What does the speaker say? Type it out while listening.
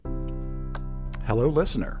Hello,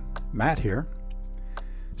 listener. Matt here.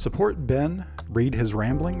 Support Ben, read his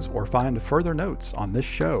ramblings, or find further notes on this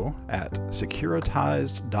show at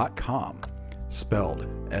securitized.com, spelled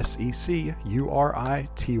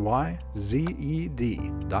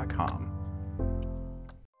SECURITYZED.com.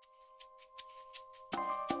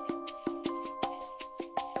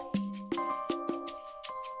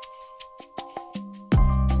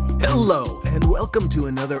 Hello, and welcome to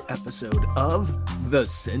another episode of The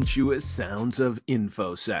Sensuous Sounds of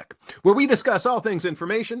InfoSec, where we discuss all things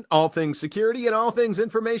information, all things security, and all things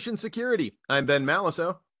information security. I'm Ben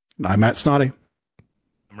Maliso. I'm Matt Snoddy.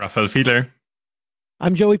 I'm Raphael Fiedler.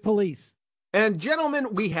 I'm Joey Police. And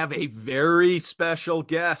gentlemen, we have a very special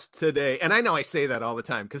guest today. And I know I say that all the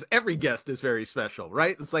time because every guest is very special,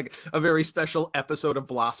 right? It's like a very special episode of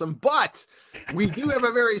Blossom, but we do have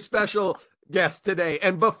a very special guest today.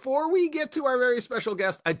 And before we get to our very special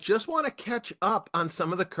guest, I just want to catch up on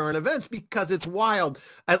some of the current events because it's wild.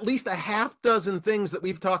 At least a half dozen things that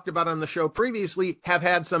we've talked about on the show previously have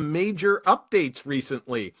had some major updates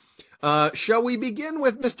recently. Shall we begin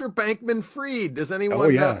with Mr. Bankman-Fried? Does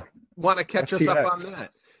anyone want to catch us up on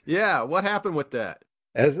that? Yeah, what happened with that?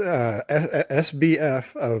 As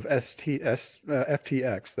SBF of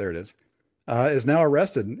FTX, there it is now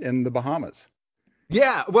arrested in the Bahamas.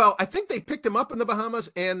 Yeah, well, I think they picked him up in the Bahamas,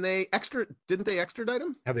 and didn't they extradite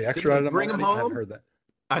him? Have they extradited him? Bring him home? I haven't heard that.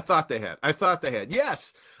 I thought they had.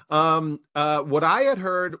 Yes. What I had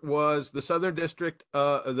heard was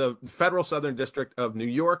the Federal Southern District of New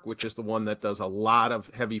York, which is the one that does a lot of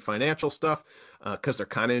heavy financial stuff, because they're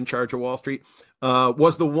kind of in charge of Wall Street,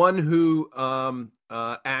 was the one who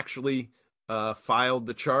actually filed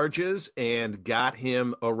the charges and got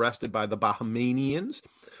him arrested by the Bahamanians.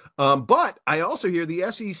 But I also hear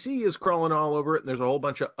the SEC is crawling all over it, and there's a whole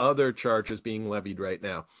bunch of other charges being levied right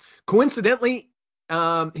now. Coincidentally,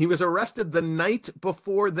 he was arrested the night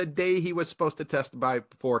before the day he was supposed to testify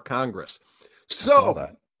before Congress.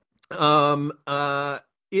 So,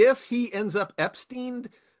 if he ends up Epsteined,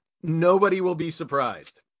 nobody will be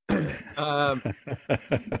surprised.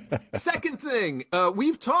 Second thing,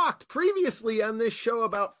 we've talked previously on this show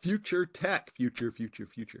about future tech, future.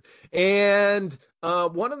 And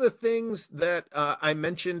one of the things that I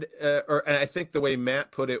mentioned, and I think the way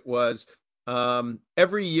Matt put it was,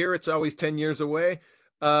 every year it's always 10 years away,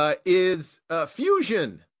 is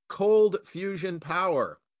fusion, cold fusion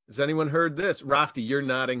power. Has anyone heard this? Rafti, you're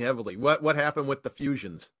nodding heavily. What happened with the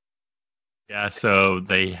fusions? Yeah, so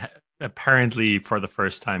they apparently for the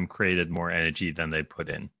first time created more energy than they put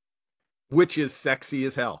in, which is sexy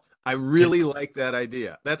as hell. I really like that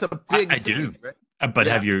idea. That's a big I do, right? But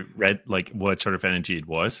yeah. Have you read like what sort of energy it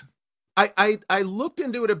was? I looked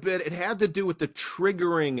into it a bit. It had to do with the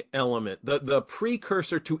triggering element, the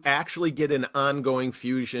precursor to actually get an ongoing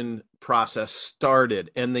fusion process started,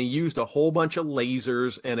 and they used a whole bunch of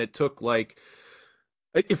lasers, and it took, like,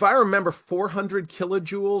 if I remember, 400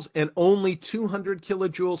 kilojoules, and only 200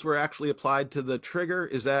 kilojoules were actually applied to the trigger.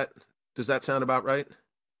 Does that sound about right?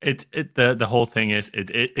 The whole thing is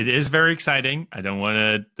it is very exciting. I don't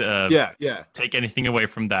want to take anything away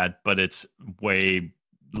from that, but it's way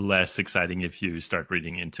less exciting if you start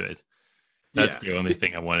reading into it. That's the only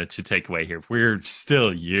thing I wanted to take away here. We're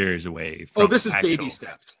still years away from this is baby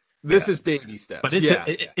steps. This is baby steps. But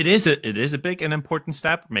it is a big and important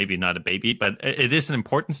step. Maybe not a baby, but it is an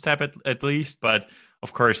important step at least. But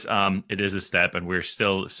of course, it is a step, and we're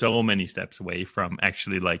still so many steps away from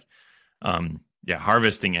actually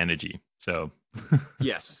harvesting energy. So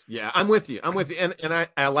yes, I'm with you. And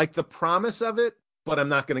I like the promise of it, but I'm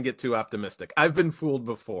not going to get too optimistic. I've been fooled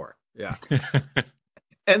before. Yeah.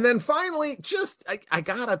 And then finally, I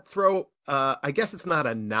gotta throw. I guess it's not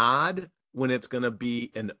a nod when it's going to be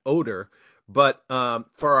an odor, but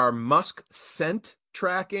for our Musk scent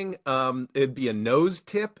tracking, it'd be a nose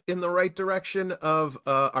tip in the right direction of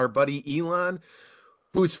our buddy Elon,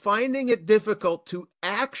 who's finding it difficult to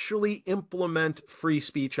actually implement free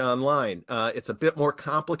speech online. It's a bit more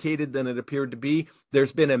complicated than it appeared to be.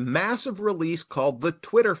 There's been a massive release called the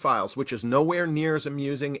Twitter files, which is nowhere near as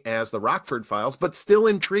amusing as the Rockford files, but still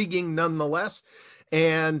intriguing nonetheless.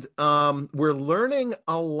 And we're learning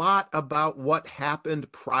a lot about what happened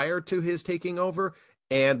prior to his taking over,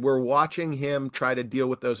 and we're watching him try to deal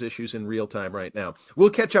with those issues in real time right now. We'll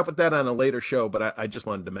catch up with that on a later show, but I just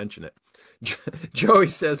wanted to mention it. Joey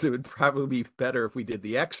says it would probably be better if we did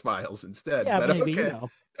the X-Files instead. Yeah, but maybe, okay.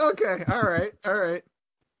 Okay, all right.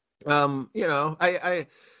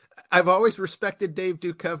 I've always respected Dave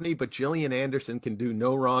Duchovny, but Gillian Anderson can do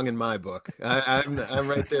no wrong in my book. I'm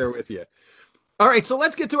right there with you. All right, so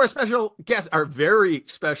let's get to our special guest, our very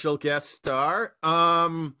special guest star.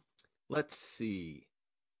 let's see.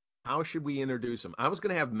 How should we introduce him? I was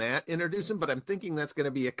going to have Matt introduce him, but I'm thinking that's going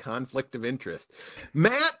to be a conflict of interest.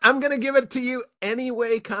 Matt, I'm going to give it to you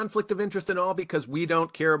anyway, conflict of interest and all, because we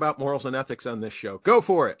don't care about morals and ethics on this show. Go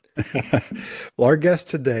for it. Well, our guest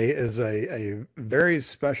today is a very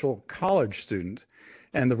special college student.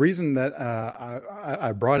 And the reason that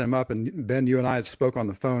I brought him up, and Ben, you and I had spoke on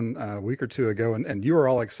the phone a week or two ago, and you were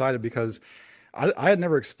all excited because I had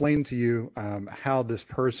never explained to you how this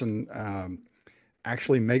person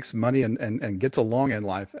actually makes money and gets along in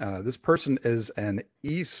life. This person is an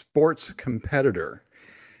eSports competitor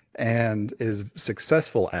and is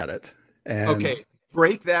successful at it. And okay,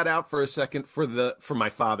 break that out for a second for my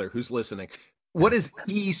father who's listening. What is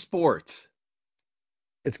eSports?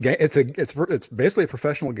 It's basically a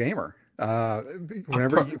professional gamer.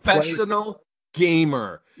 Whenever a professional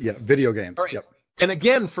gamer. Yeah, video games. Right. Yep. And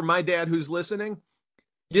again, for my dad who's listening,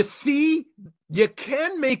 you see, you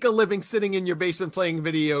can make a living sitting in your basement playing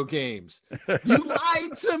video games. You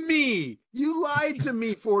lied to me. You lied to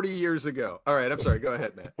me 40 years ago. All right, I'm sorry. Go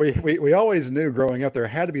ahead, man. We always knew growing up there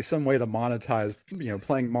had to be some way to monetize,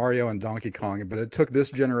 playing Mario and Donkey Kong, but it took this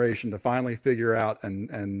generation to finally figure out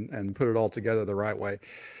and put it all together the right way.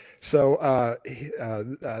 So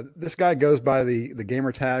this guy goes by the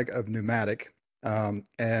gamer tag of Pneumatic,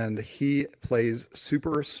 and he plays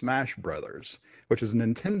Super Smash Brothers, which is a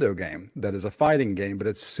Nintendo game that is a fighting game, but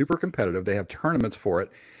it's super competitive. They have tournaments for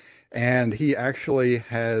it. And he actually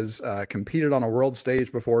has competed on a world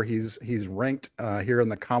stage before. He's ranked here in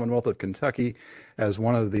the Commonwealth of Kentucky as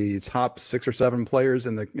one of the top 6 or 7 players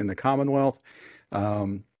in the Commonwealth.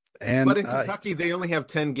 But in Kentucky, they only have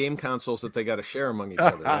 10 game consoles that they got to share among each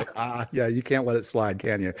other, right? Yeah, you can't let it slide,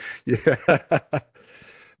 can you? Yeah.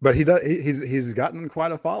 But he's gotten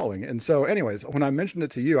quite a following. And so anyways, when I mentioned it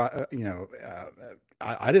to you,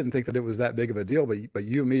 I didn't think that it was that big of a deal, but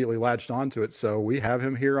you immediately latched onto it. So we have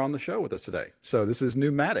him here on the show with us today. So this is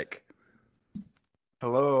Pneumatic.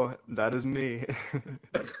 Hello, that is me.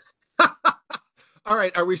 All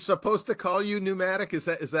right. Are we supposed to call you Pneumatic? Is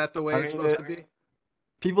that the way it's supposed to be?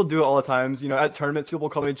 People do it all the times. At tournaments, people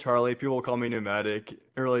call me Charlie. People call me Pneumatic.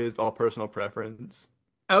 It really is all personal preference.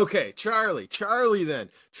 Okay, Charlie then.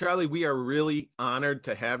 Charlie, we are really honored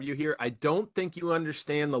to have you here. I don't think you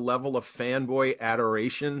understand the level of fanboy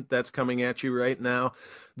adoration that's coming at you right now.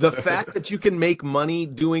 The fact that you can make money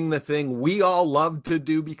doing the thing we all love to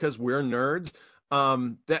do because we're nerds,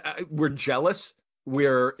 we're jealous,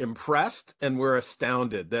 we're impressed, and we're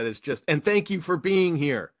astounded. That is just, and thank you for being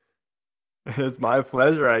here. It's my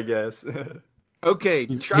pleasure, I guess. Okay,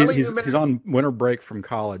 Charlie. He's on winter break from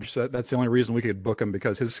college, so that's the only reason we could book him,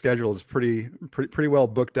 because his schedule is pretty well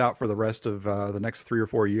booked out for the rest of the next 3 or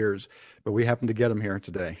 4 years. But we happen to get him here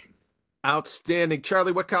today. Outstanding,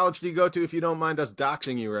 Charlie. What college do you go to, if you don't mind us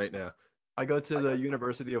doxing you right now? I go to the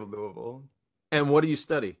University of Louisville. And what do you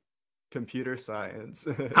study? Computer science.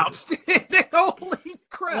 Outstanding! Holy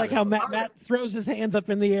crap! I like how Matt throws his hands up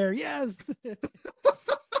in the air. Yes.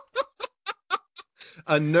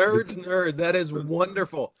 A nerd's nerd. That is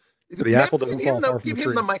wonderful. The apple doesn't fall far from the tree. Give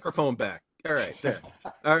him the microphone back. All right, there.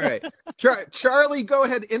 All right, Charlie, go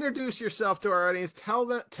ahead. Introduce yourself to our audience. Tell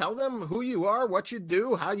them who you are, what you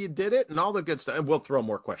do, how you did it, and all the good stuff. And we'll throw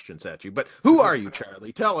more questions at you. But who are you,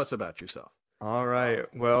 Charlie? Tell us about yourself. All right.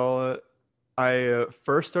 Well, I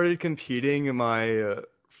first started competing in my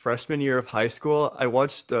freshman year of high school. I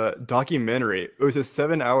watched a documentary. It was a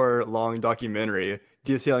 7-hour long documentary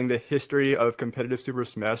detailing the history of competitive Super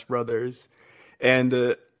Smash Brothers. And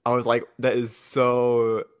I was like, that is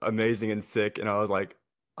so amazing and sick. And I was like,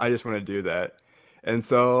 I just want to do that. And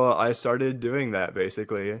so I started doing that,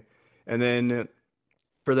 basically. And then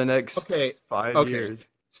for the next 5 years.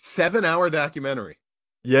 7-hour documentary.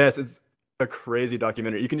 Yes, it's a crazy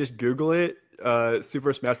documentary. You can just Google it,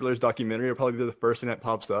 Super Smash Brothers documentary. It'll probably be the first thing that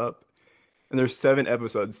pops up. And there's 7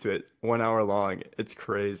 episodes to it, 1 hour long. It's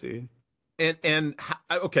crazy. And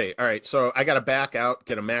okay, all right. So I got to back out,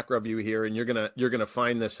 get a macro view here, and you're gonna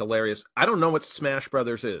find this hilarious. I don't know what Smash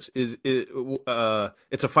Brothers is. Is it?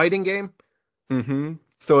 It's a fighting game. Mm-hmm.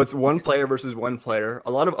 So it's one player versus one player. A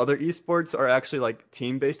lot of other esports are actually like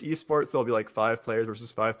team-based esports. There'll be like 5 players versus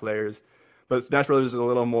 5 players, but Smash Brothers is a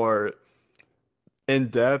little more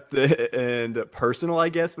in-depth and personal, I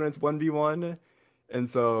guess, when it's 1v1. And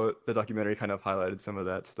so the documentary kind of highlighted some of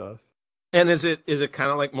that stuff. And is it kind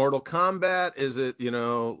of like Mortal Kombat? Is it,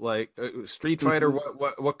 like Street Fighter?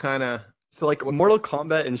 Mm-hmm. What kind of? So like Mortal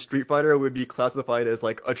Kombat and Street Fighter would be classified as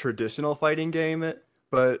like a traditional fighting game,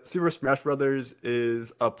 but Super Smash Brothers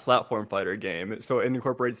is a platform fighter game. So it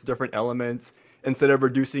incorporates different elements. instead of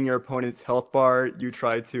reducing your opponent's health bar, you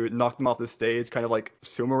try to knock them off the stage, kind of like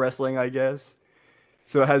sumo wrestling, I guess.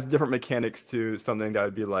 So it has different mechanics to something that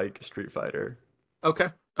would be like Street Fighter. Okay.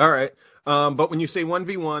 All right. But when you say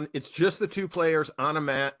 1v1, it's just the two players on a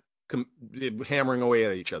mat hammering away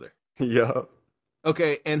at each other. Yeah.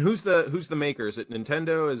 Okay, and who's the maker? Is it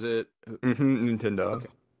Nintendo? Is it Nintendo. Okay.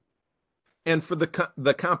 And for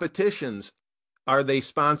the competitions, are they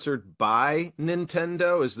sponsored by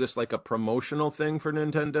Nintendo? Is this like a promotional thing for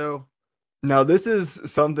Nintendo? Now, this is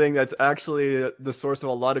something that's actually the source of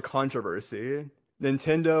a lot of controversy.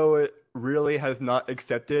 Nintendo really has not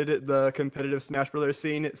accepted the competitive Smash Brothers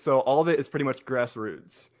scene, so all of it is pretty much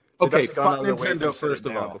grassroots. Okay, fuck Nintendo first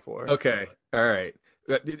of all. Before. Okay, all right.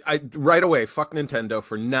 Right away, fuck Nintendo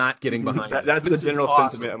for not getting behind this. That's This the general awesome.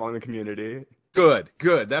 sentiment among the community. Good.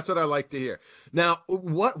 That's what I like to hear. Now,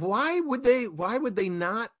 why would they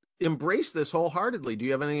not embrace this wholeheartedly? Do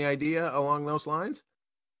you have any idea along those lines?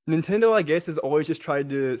 Nintendo, I guess, has always just tried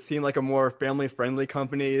to seem like a more family-friendly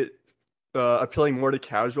company, appealing more to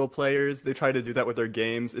casual players. They try to do that with their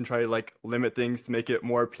games and try to like limit things to make it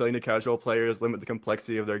more appealing to casual players, limit the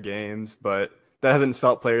complexity of their games, but that hasn't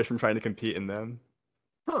stopped players from trying to compete in them.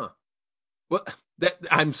 Huh. Well,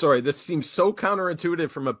 I'm sorry, this seems so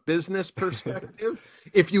counterintuitive from a business perspective.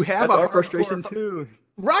 If you have That's our frustration too.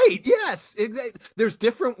 Right, yes. There's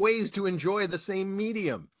different ways to enjoy the same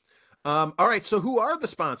medium. All right, so who are the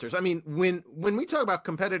sponsors? I mean, when we talk about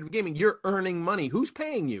competitive gaming, you're earning money. Who's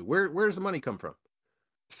paying you? Where's the money come from?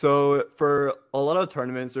 So for a lot of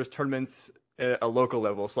tournaments, there's tournaments at a local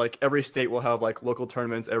level. So like every state will have like local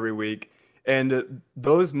tournaments every week, and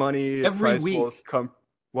those money prize pools come.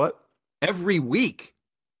 What? Every week?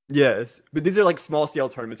 Yes, but these are like small scale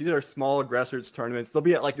tournaments. These are small grassroots tournaments. They'll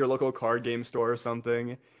be at like your local card game store or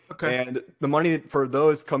something. Okay. And the money for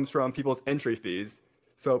those comes from people's entry fees.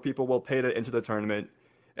 So people will pay to enter the tournament,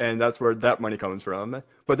 and that's where that money comes from.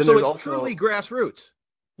 But then so there's it's also truly grassroots.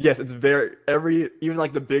 Yes, it's even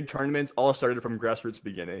like the big tournaments all started from grassroots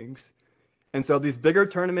beginnings. And so these bigger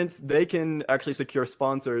tournaments, they can actually secure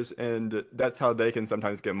sponsors, and that's how they can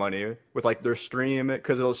sometimes get money with like their stream,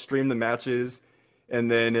 because they'll stream the matches,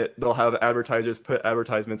 and then they'll have advertisers put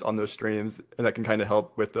advertisements on those streams, and that can kind of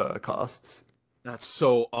help with the costs. That's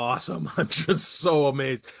so awesome. I'm just so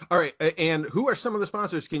amazed. All right. And who are some of the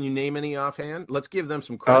sponsors? Can you name any offhand? Let's give them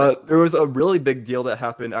some credit. There was a really big deal that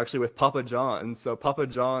happened actually with Papa John's. So Papa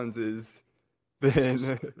John's has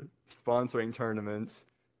been sponsoring tournaments.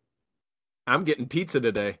 I'm getting pizza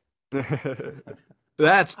today.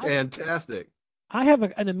 That's fantastic. I have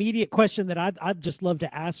an immediate question that I'd just love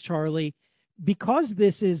to ask Charlie, because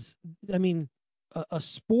this is, I mean, a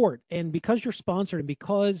sport, and because you're sponsored, and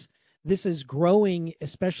because this is growing,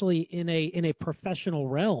 especially in a professional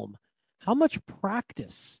realm, how much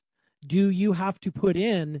practice do you have to put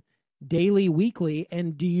in daily, weekly,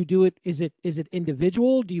 and do you do it? Is it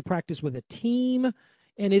individual? Do you practice with a team,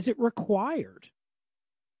 and is it required?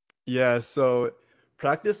 Yeah, so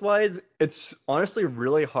practice-wise, it's honestly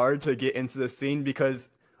really hard to get into the scene because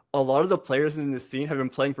a lot of the players in the scene have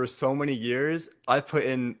been playing for so many years. I've put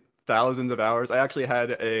in thousands of hours. I actually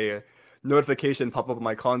had a notification pop up on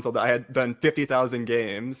my console that I had done 50,000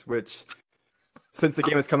 games, which since the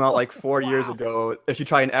game has come out like 4 years ago, if you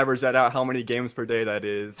try and average that out, how many games per day that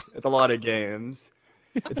is, it's a lot of games.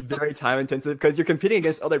 It's very time intensive because you're competing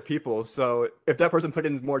against other people. So if that person put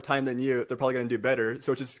in more time than you, they're probably going to do better.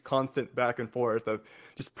 So it's just constant back and forth of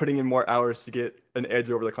just putting in more hours to get an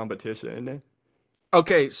edge over the competition.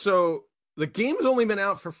 Okay, so the game's only been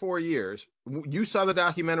out for 4 years. You saw the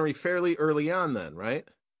documentary fairly early on then, right?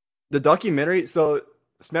 The documentary, so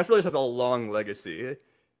Smash Bros. Has a long legacy.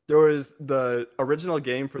 There was the original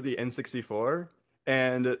game for the N64,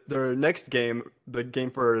 and their next game, the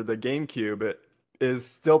game for the GameCube, is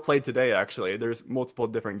still played today, actually. There's multiple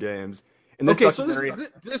different games. And this documentary... so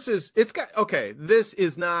this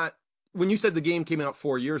is not, when you said the game came out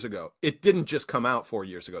 4 years ago, it didn't just come out 4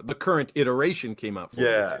 years ago. The current iteration came out 4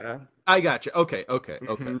 years ago. I got you. Okay.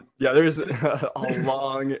 Mm-hmm. Yeah, there's a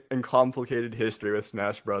long and complicated history with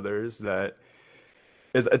Smash Brothers that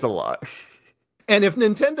it's a lot. And if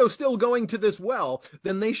Nintendo's still going to this well,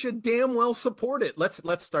 then they should damn well support it.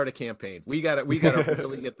 Let's start a campaign. We gotta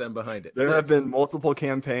really get them behind it. There have been multiple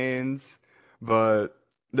campaigns, but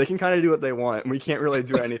they can kind of do what they want, and we can't really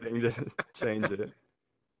do anything to change it.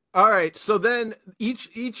 All right, so then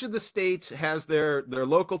each of the states has their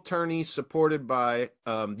local tourneys supported by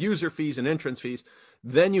user fees and entrance fees.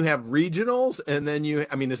 Then you have regionals, and then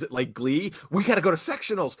is it like Glee? We got to go to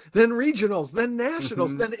sectionals, then regionals, then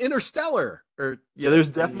nationals, then interstellar. Yeah, there's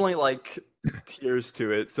definitely like tiers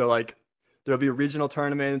to it. So like there'll be regional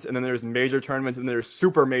tournaments, and then there's major tournaments, and there's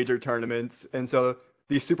super major tournaments. And so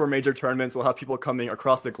these super major tournaments will have people coming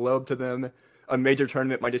across the globe to them. A major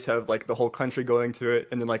tournament might just have like the whole country going to it,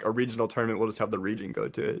 and then like a regional tournament will just have the region go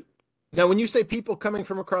to it. Now, when you say people coming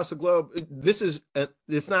from across the globe,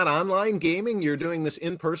 it's not online gaming. You're doing this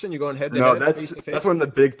in person. You're going head to No, head, face to face. that's one of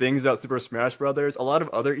the big things about Super Smash Brothers. A lot of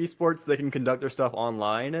other esports, they can conduct their stuff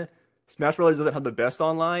online. Smash Brothers doesn't have the best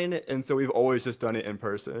online, and so we've always just done it in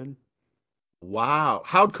person. Wow.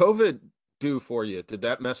 How'd COVID do for you? Did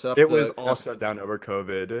that mess up It was all shut down over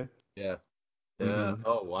COVID. Yeah. Yeah.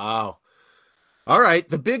 Oh, wow. All right.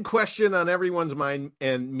 The big question on everyone's mind,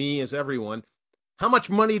 and me as everyone, how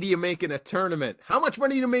much money do you make in a tournament? How much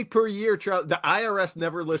money do you make per year, Charlie? The IRS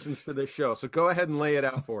never listens to this show, so go ahead and lay it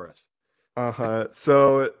out for us.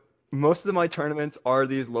 So most of my tournaments are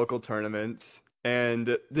these local tournaments,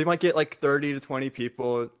 and they might get like 30 to 20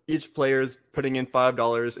 people. Each player's putting in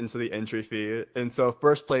 $5 into the entry fee, and so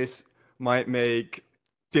first place might make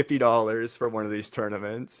 $50 for one of these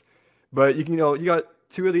tournaments. But you got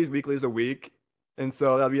two of these weeklies a week, and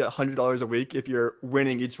so that'll be $100 a week if you're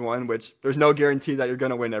winning each one, which there's no guarantee that you're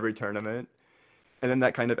going to win every tournament. And then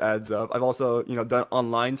that kind of adds up. I've also, done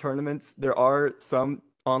online tournaments. There are some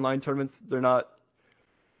online tournaments. They're not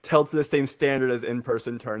held to the same standard as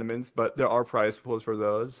in-person tournaments, but there are prize pools for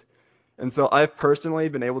those. And so I've personally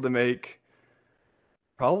been able to make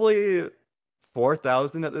probably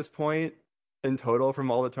 4,000 at this point in total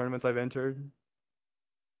from all the tournaments I've entered.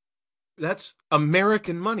 That's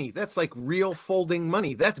American money. That's like real folding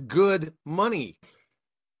money. That's good money.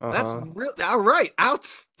 That's real. All right.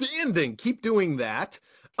 Outstanding. Keep doing that.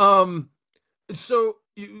 So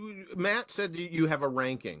Matt said you have a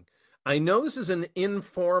ranking. I know this is an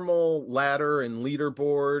informal ladder and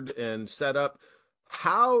leaderboard and setup.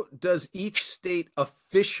 How does each state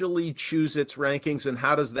officially choose its rankings, and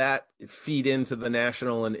how does that feed into the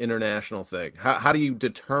national and international thing? How do you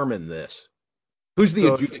determine this? Who's the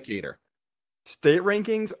adjudicator? State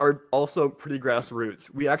rankings are also pretty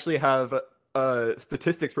grassroots. We actually have a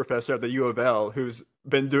statistics professor at the U of L who's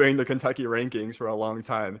been doing the Kentucky rankings for a long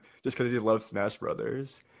time just because he loves Smash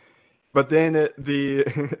Brothers. But then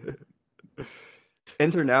the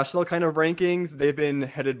international kind of rankings, they've been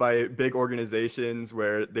headed by big organizations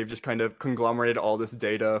where they've just kind of conglomerated all this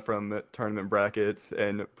data from tournament brackets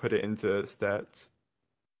and put it into stats.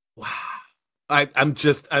 Wow.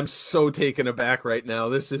 I'm so taken aback right now.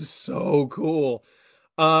 This is so cool.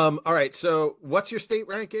 All right. So what's your state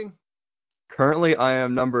ranking? Currently, I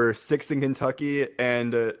am number 6 in Kentucky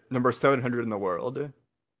and number 700 in the world.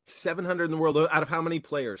 700 in the world. Out of how many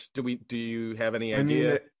players? Do you have any idea?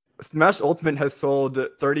 I mean, Smash Ultimate has sold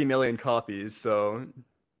 30 million copies, so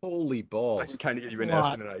holy balls. I can kind of give you an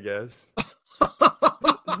estimate, I guess.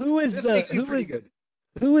 Who is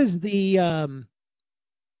the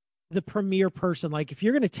premier person? Like, if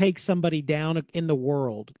you're going to take somebody down in the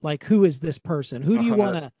world, like, who is this person? Who do you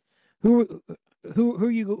want to who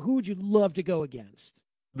would you love to go against?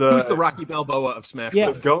 Who's the Rocky Balboa of Smash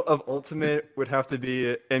Bros? The GOAT of Ultimate would have to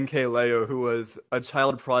be MKLeo, who was a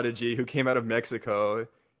child prodigy who came out of Mexico,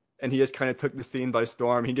 and he just kind of took the scene by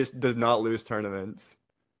storm. He just does not lose tournaments.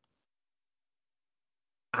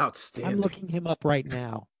 Outstanding. I'm looking him up right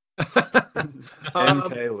now.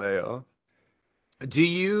 MKLeo.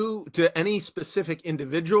 Do any specific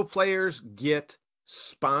individual players get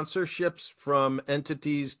sponsorships from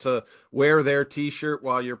entities to wear their t-shirt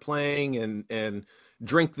while you're playing and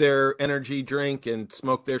drink their energy drink and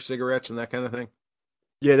smoke their cigarettes and that kind of thing?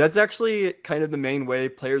 Yeah, that's actually kind of the main way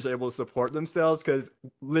players are able to support themselves, because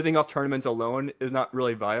living off tournaments alone is not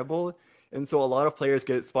really viable. And so a lot of players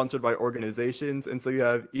get sponsored by organizations. And so you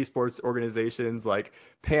have esports organizations like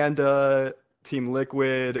Panda, Team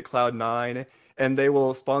Liquid, Cloud9, and they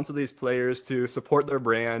will sponsor these players to support their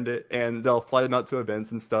brand, and they'll fly them out to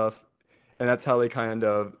events and stuff. And that's how they kind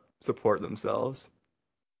of support themselves.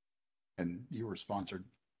 And you were sponsored.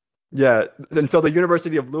 Yeah, and so the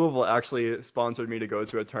University of Louisville actually sponsored me to go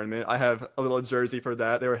to a tournament. I have a little jersey for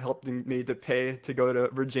that. They were helping me to pay to go to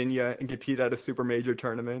Virginia and compete at a super major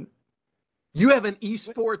tournament. You have an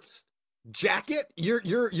esports jacket?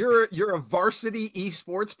 You're a varsity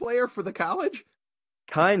esports player for the college?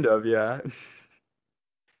 Kind of, yeah.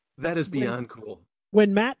 That is beyond cool.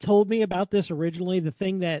 When Matt told me about this originally, the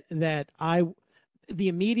thing the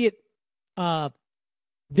immediate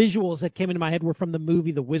visuals that came into my head were from the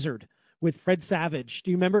movie The Wizard with Fred Savage.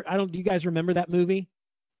 Do you remember? Do you guys remember that movie?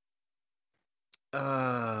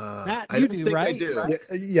 Matt, you do, right? I do.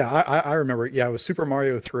 Yeah, I remember. Yeah, it was Super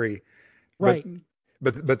Mario 3. Right.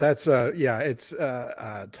 but that's yeah, it's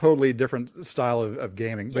a totally different style of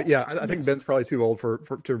gaming. But yeah, Yes, I think yes. Ben's probably too old for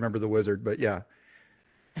to remember the Wizard. But yeah,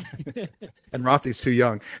 and Rafty's too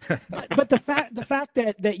young. But the fact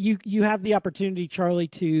that you have the opportunity, Charlie,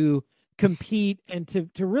 to compete and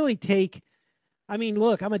to really take. I mean,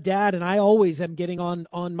 look, I'm a dad, and I always am getting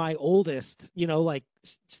on my oldest. Like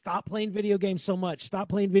stop playing video games so much. Stop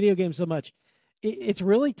playing video games so much. It's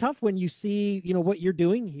really tough when you see what you're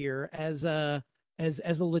doing here as a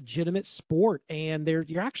legitimate sport, and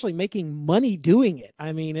you're actually making money doing it.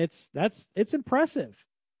 I mean, it's impressive.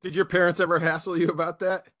 Did your parents ever hassle you about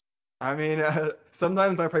that? I mean,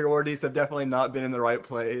 sometimes my priorities have definitely not been in the right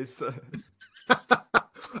place.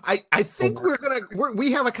 I think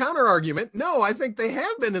we have a counter argument. No, I think they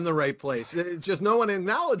have been in the right place. It's just no one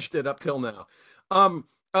acknowledged it up till now. Um,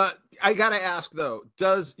 I gotta ask though,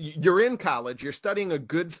 you're in college, you're studying a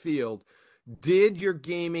good field. Did your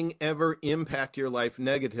gaming ever impact your life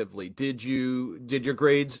negatively? Did your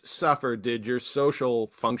grades suffer? Did your social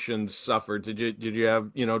functions suffer? Did you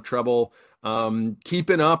have, trouble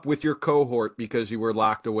keeping up with your cohort because you were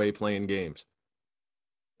locked away playing games?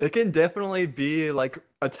 It can definitely be like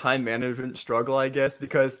a time management struggle, I guess,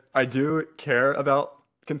 because I do care about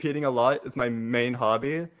competing a lot. It's my main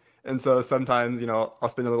hobby. And so sometimes, I'll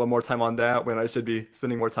spend a little more time on that when I should be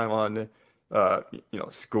spending more time on,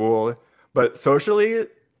 school. But socially,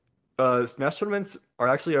 Smash tournaments are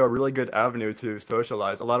actually a really good avenue to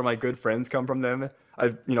socialize. A lot of my good friends come from them.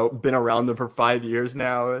 I've, been around them for 5 years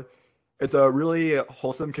now. It's a really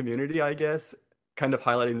wholesome community, I guess, kind of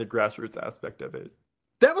highlighting the grassroots aspect of it.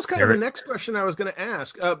 That was kind of the Eric, next question I was going to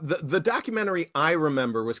ask. The documentary I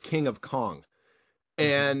remember was King of Kong.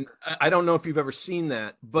 And I don't know if you've ever seen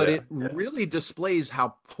that, but Yeah, it really displays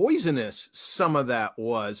how poisonous some of that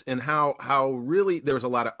was, and how really there was a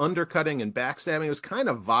lot of undercutting and backstabbing. It was kind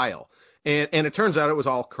of vile. And it turns out it was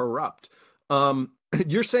all corrupt.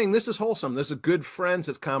 You're saying this is wholesome. This is good friends.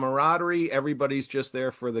 It's camaraderie. Everybody's just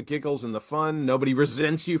there for the giggles and the fun. Nobody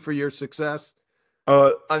resents you for your success.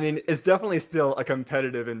 I mean, it's definitely still a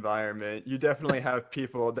competitive environment. You definitely have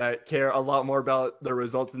people that care a lot more about the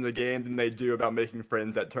results in the game than they do about making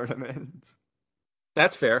friends at tournaments.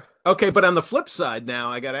 That's fair. Okay, but on the flip side now,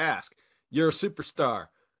 I got to ask, you're a superstar.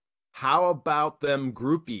 How about them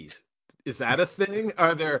groupies? Is that a thing?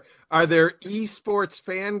 Are there esports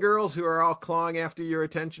fangirls who are all clawing after your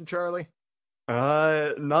attention, Charlie?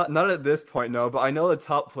 Not at this point, no, but I know the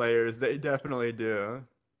top players, they definitely do.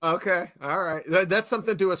 Okay, all right. That's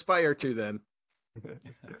something to aspire to then.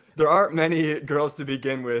 There aren't many girls to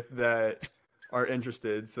begin with that are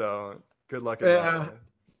interested, so good luck in Yeah, that.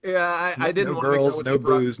 yeah. I no, didn't no want to go girls, with no the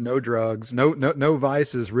broad. booze, no drugs, no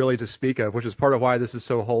vices really to speak of, which is part of why this is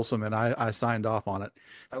so wholesome. And I signed off on it.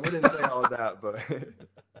 I wouldn't say all of that, but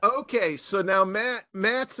Okay, so now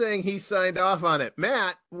Matt's saying he signed off on it.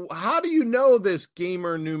 Matt, how do you know this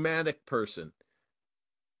gamer pneumatic person?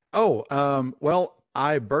 Oh, well,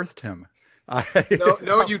 I birthed him. I, No,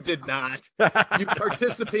 no, you did not. You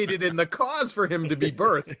participated in the cause for him to be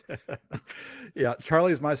birthed. yeah,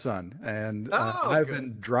 Charlie's my son, and Oh, I've good.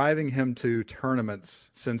 been driving him to tournaments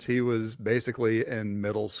since he was basically in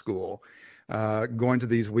middle school, going to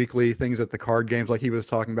these weekly things at the card games, like he was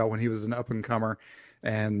talking about when he was an up and comer.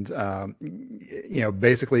 And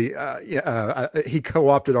basically, yeah, he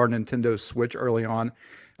co-opted our Nintendo Switch early on,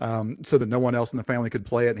 so that no one else in the family could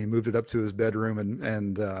play it, and he moved it up to his bedroom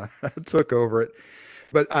and took over it.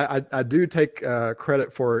 But I do take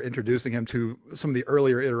credit for introducing him to some of the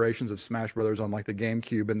earlier iterations of Smash Brothers on like the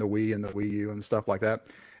GameCube and the Wii and the Wii U and stuff like that.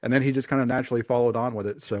 And then he just kind of naturally followed on with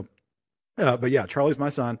it. So, but yeah, Charlie's my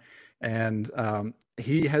son, and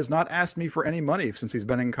he has not asked me for any money since he's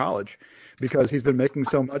been in college because he's been making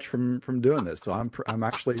so much from doing this. So I'm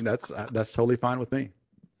actually that's totally fine with me.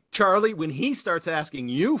 Charlie, when he starts asking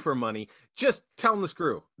you for money, just tell him to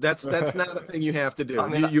screw. That's not a thing you have to do. I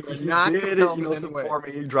mean, You are he not did, compelled in any way. support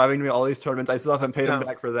me, driving me all these tournaments. I still haven't paid him No.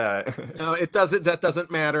 back for that. No, it doesn't. That doesn't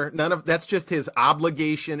matter. None of that's just his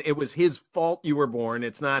obligation. It was his fault you were born.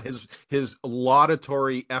 It's not his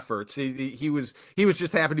laudatory efforts. He was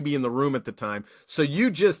just happened to be in the room at the time. So you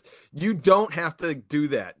don't have to do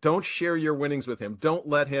that. Don't share your winnings with him. Don't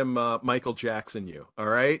let him Michael Jackson you. All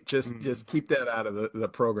right, just keep that out of the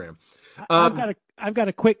program. I've got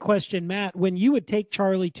a quick question, Matt. When you would take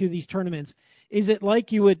Charlie to these tournaments, is it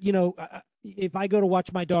like you would, if I go to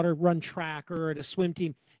watch my daughter run track or at a swim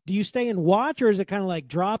team, do you stay and watch, or is it kind of like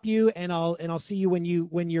drop you and I'll see you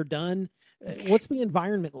when you're done? What's the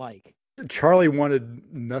environment like? Charlie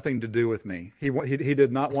wanted nothing to do with me. He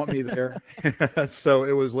did not want me there. So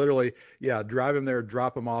it was literally, yeah, drive him there,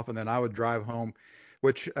 drop him off, and then I would drive home.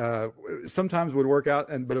 which sometimes would work out,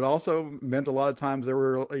 but it also meant a lot of times there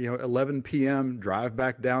were 11 p.m. drive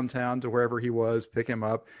back downtown to wherever he was, pick him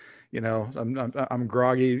up. I'm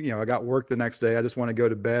groggy. I got work the next day. I just want to go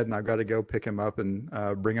to bed, and I've got to go pick him up and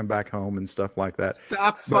bring him back home and stuff like that.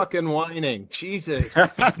 Stop fucking whining, Jesus!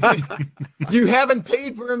 You haven't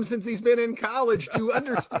paid for him since he's been in college. Do you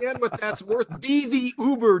understand what that's worth? Be the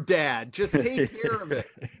Uber dad. Just take care of it.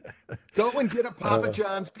 Go and get a Papa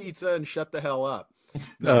John's pizza and shut the hell up.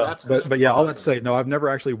 No, but yeah, awesome. All that to say, no, I've never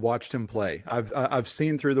actually watched him play. I've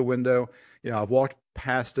seen through the window. I've walked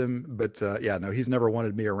past him, but yeah, no, he's never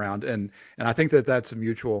wanted me around, and I think that's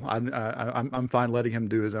mutual. I'm fine letting him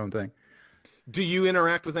do his own thing. Do you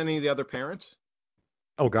interact with any of the other parents?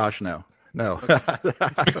 Oh gosh, no. Okay.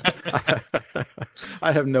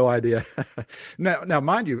 I have no idea. Now,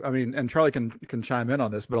 mind you, I mean, and Charlie can chime in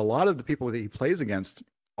on this, but a lot of the people that he plays against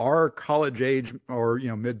are college age or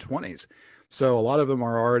mid 20s. So a lot of them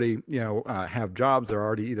are already, have jobs. They're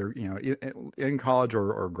already either, in college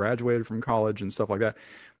or graduated from college and stuff like that.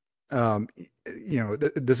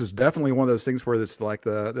 This is definitely one of those things where it's like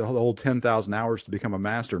the whole 10,000 hours to become a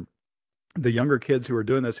master. The younger kids who are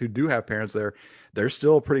doing this, who do have parents there, they're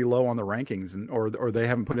still pretty low on the rankings, or they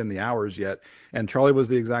haven't put in the hours yet. And Charlie was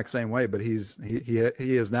the exact same way, but he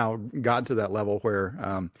has now gotten to that level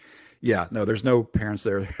where, yeah, no, there's no parents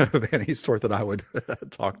there of any sort that I would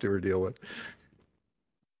talk to or deal with.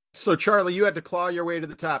 So, Charlie, you had to claw your way to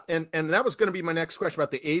the top. And that was going to be my next question about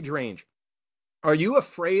the age range. Are you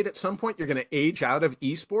afraid at some point you're going to age out of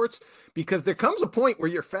esports? Because there comes a point where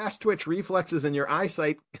your fast twitch reflexes and your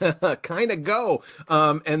eyesight kind of go,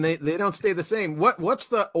 and they don't stay the same. What's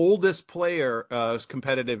the oldest player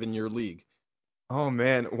competitive in your league? Oh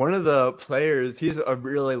man, one of the players, he's a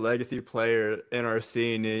really legacy player in our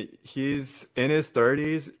scene. He's in his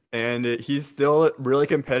 30s and he's still really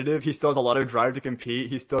competitive. He still has a lot of drive to compete.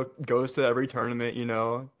 He still goes to every tournament,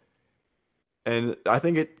 And I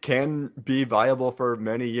think it can be viable for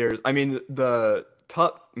many years. I mean, the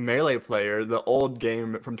top Melee player, the old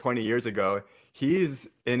game from 20 years ago, he's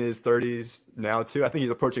in his 30s now too. I think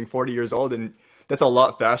he's approaching 40 years old, and that's a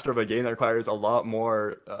lot faster of a game that requires a lot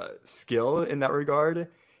more skill in that regard.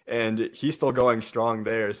 And he's still going strong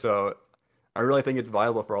there. So I really think it's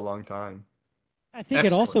viable for a long time. I think Excellent.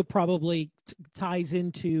 It also probably ties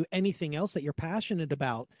into anything else that you're passionate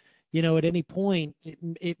about. At any point,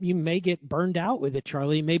 you may get burned out with it,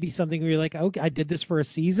 Charlie. It may be something where you're like, okay, I did this for a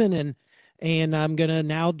season and I'm going to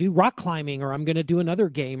now do rock climbing, or I'm going to do another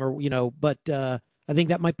game, or, but I think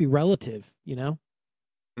that might be relative,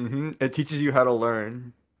 Mm-hmm. It teaches you how to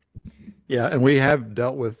learn. Yeah, and we have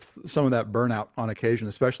dealt with some of that burnout on occasion,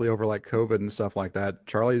 especially over like COVID and stuff like that.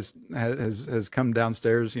 Charlie's has come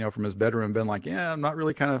downstairs, from his bedroom and been like, "Yeah, I'm not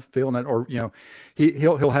really kind of feeling it," or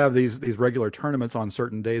he'll have these regular tournaments on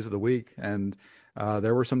certain days of the week, and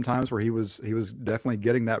there were some times where he was definitely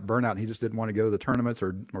getting that burnout. And he just didn't want to go to the tournaments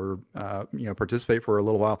or participate for a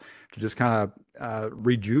little while to just kind of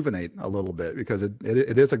rejuvenate a little bit, because it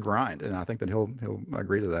is a grind, and I think that he'll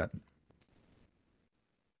agree to that.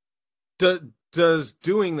 Does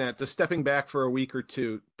doing that, does stepping back for a week or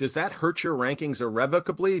two, does that hurt your rankings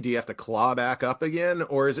irrevocably? Do you have to claw back up again?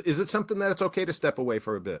 Or is it something that it's okay to step away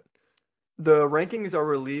for a bit? The rankings are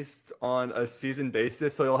released on a season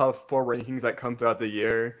basis, so you'll have 4 rankings that come throughout the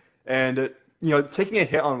year. And, taking a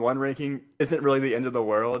hit on one ranking isn't really the end of the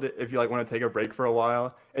world if you want to take a break for a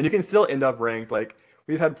while. And you can still end up ranked. Like,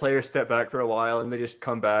 we've had players step back for a while and they just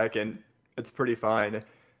come back, and it's pretty fine.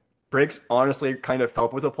 Breaks honestly kind of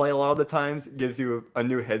help with the play a lot of the times. It gives you a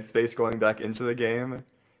new headspace going back into the game.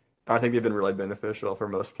 I think they've been really beneficial for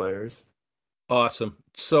most players. Awesome.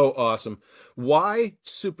 So awesome. Why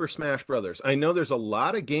Super Smash Brothers? I know there's a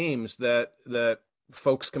lot of games that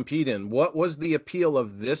folks compete in. What was the appeal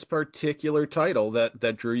of this particular title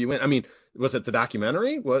that drew you in? I mean, was it the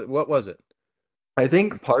documentary? What was it? I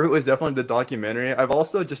think part of it was definitely the documentary. I've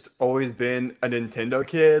also just always been a Nintendo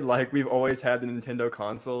kid. Like, we've always had the Nintendo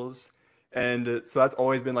consoles. And so that's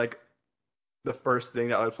always been the first thing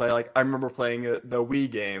that I would play. Like, I remember playing the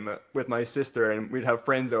Wii game with my sister, and we'd have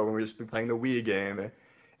friends over and we'd just be playing the Wii game.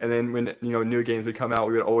 And then when, new games would come out,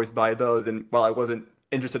 we would always buy those. And while I wasn't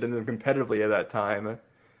interested in them competitively at that time,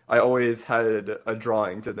 I always had a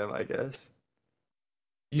drawing to them, I guess.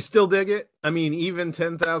 You still dig it? I mean, even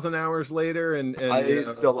 10,000 hours later, and I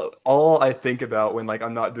still, all I think about when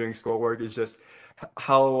I'm not doing schoolwork is just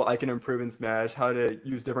how I can improve in Smash, how to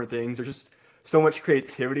use different things. There's just so much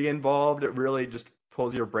creativity involved. It really just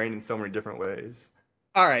pulls your brain in so many different ways.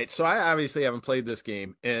 All right, so I obviously haven't played this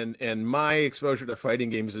game, and my exposure to fighting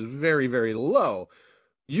games is very, very low.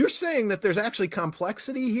 You're saying that there's actually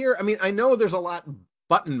complexity here? I mean, I know there's a lot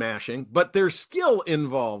button mashing, but there's skill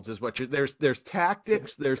involved is what there's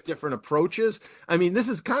tactics, there's different approaches. I mean, this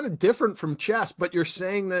is kind of different from chess, but you're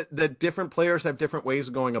saying that different players have different ways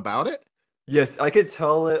of going about it? Yes, I could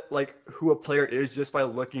tell it like who a player is just by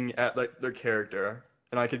looking at like their character.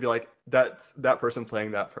 And I could be like, that's that person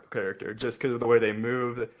playing that character just because of the way they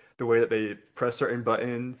move, the way that they press certain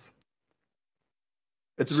buttons.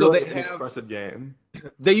 It's So really an expressive game.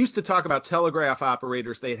 They used to talk about telegraph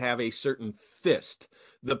operators. They'd have a certain fist,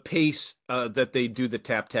 the pace that they do the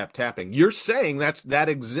tap, tap, tapping. You're saying that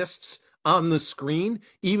exists on the screen,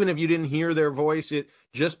 even if you didn't hear their voice, it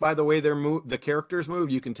just by the way the characters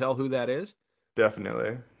move, you can tell who that is.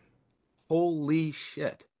 Definitely. Holy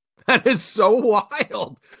shit. That is so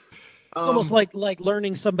wild. It's almost like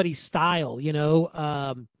learning somebody's style,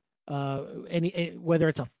 whether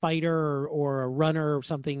it's a fighter or a runner or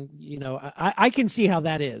something, I can see how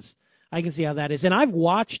that is. I can see how that is. And I've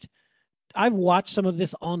watched some of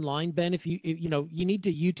this online, Ben. If you need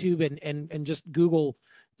to YouTube and just Google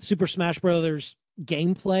Super Smash Brothers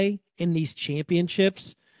gameplay in these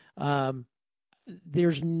championships.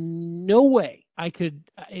 There's no way I could.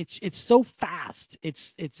 It's so fast.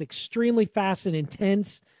 It's extremely fast and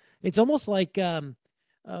intense. It's almost like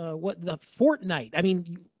what the Fortnite. I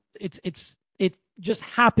mean, it just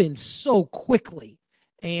happens so quickly,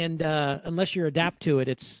 and unless you adapt to it,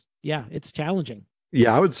 it's challenging.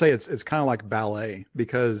 Yeah, I would say it's kind of like ballet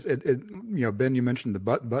because Ben, you mentioned the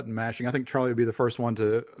button mashing. I think Charlie would be the first one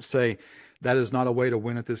to say that is not a way to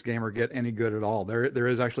win at this game or get any good at all. There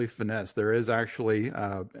is actually finesse. There is actually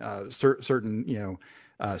certain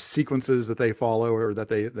sequences that they follow or that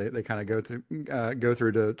they kind of go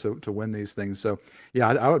through to win these things. So yeah,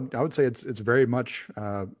 I would say it's very much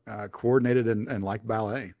coordinated and like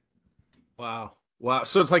ballet. Wow.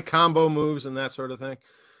 So it's like combo moves and that sort of thing.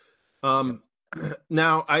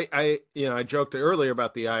 Now I joked earlier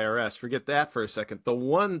about the IRS. Forget that for a second. The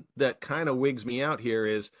one that kind of wigs me out here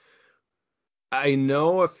is I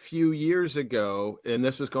know a few years ago, and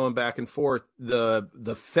this was going back and forth,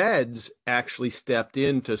 the feds actually stepped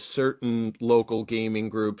into certain local gaming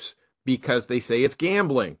groups because they say it's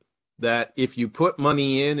gambling. That if you put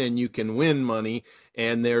money in and you can win money,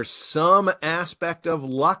 and there's some aspect of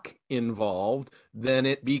luck involved, then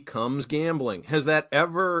it becomes gambling. Has that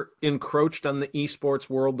ever encroached on the esports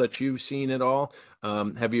world that you've seen at all?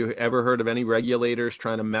 Have you ever heard of any regulators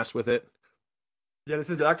trying to mess with it? Yeah,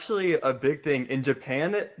 this is actually a big thing. In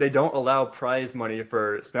Japan, they don't allow prize money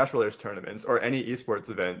for Smash Brothers tournaments or any esports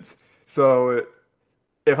events. So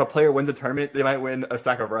if a player wins a tournament, they might win a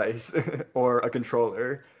sack of rice or a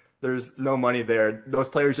controller. There's no money there. Those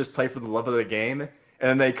players just play for the love of the game, and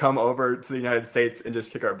then they come over to the United States and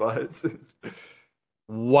just kick our butts.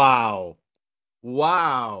 Wow.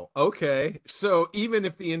 Wow. Okay. So even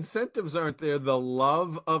if the incentives aren't there, the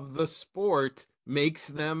love of the sport makes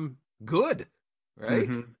them good, right?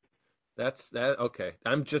 Mm-hmm. That's that. Okay.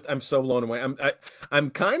 I'm so blown away.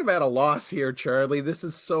 I'm kind of at a loss here, Charlie. This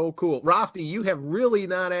is so cool. Rafti, you have really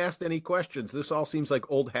not asked any questions. This all seems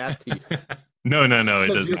like old hat to you. No, it Because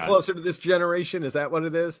does you're not. closer to this generation. Is that what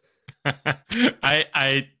it is?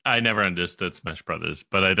 I never understood Smash Brothers,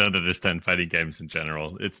 but I don't understand fighting games in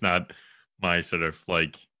general. It's not my sort of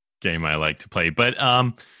like game I like to play. But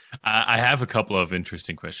I have a couple of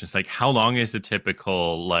interesting questions. Like, how long is a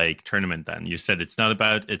typical like tournament then? You said it's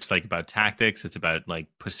like about tactics. It's about like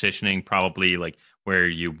positioning, probably like where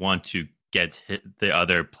you want to get the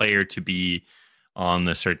other player to be on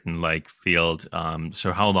a certain like field.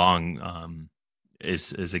 So how long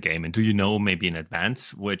is a game, and do you know maybe in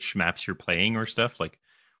advance which maps you're playing or stuff like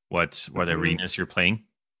what arenas you're playing?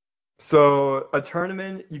 So a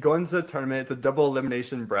tournament, you go into the tournament, it's a double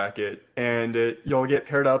elimination bracket, and you'll get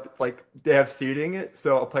paired up, like they have seeding.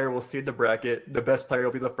 So a player will seed the bracket. The best player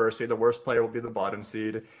will be the first seed. The worst player will be the bottom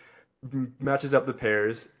seed. Matches up the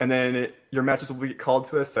pairs, and then your matches will be called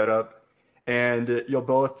to a setup, and you'll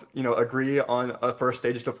both, agree on a first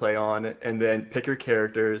stage to play on, and then pick your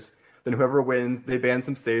characters. Then whoever wins, they ban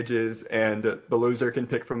some stages, and the loser can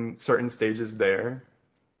pick from certain stages there.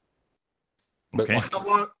 Okay.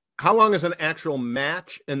 How long is an actual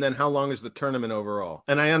match, and then how long is the tournament overall?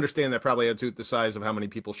 And I understand that probably adds to the size of how many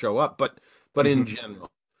people show up, but in general.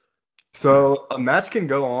 So a match can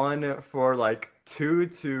go on for like 2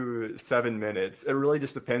 to 7 minutes. It really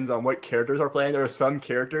just depends on what characters are playing. There are some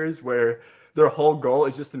characters where their whole goal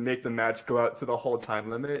is just to make the match go out to the whole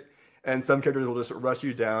time limit, and some characters will just rush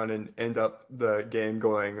you down and end up the game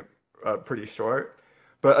going pretty short.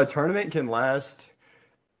 But a tournament can last.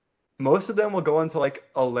 Most of them will go until like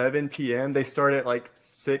 11 p.m. They start at like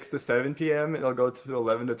 6 to 7 p.m. and they'll go to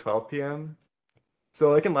 11 to 12 p.m.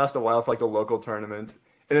 So it can last a while for like the local tournaments.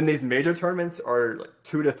 And then these major tournaments are like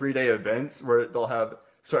 2 to 3 day events where they'll have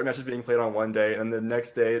certain matches being played on one day, and the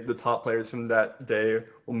next day the top players from that day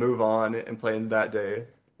will move on and play in that day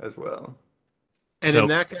as well. And in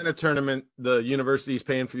that kind of tournament, the university's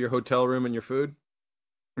paying for your hotel room and your food?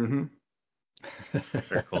 Mm-hmm.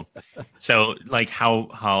 Very cool. So, like,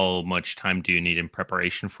 how much time do you need in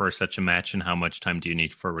preparation for such a match, and how much time do you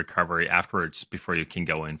need for recovery afterwards before you can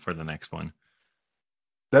go in for the next one?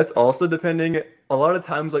 That's also depending. A lot of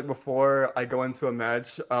times, like before I go into a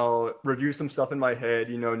match, I'll review some stuff in my head,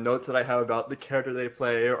 notes that I have about the character they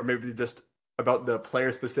play, or maybe just about the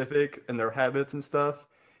player specific and their habits and stuff.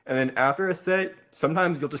 And then after a set,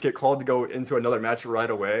 sometimes you'll just get called to go into another match right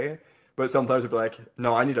away. But some players will be like,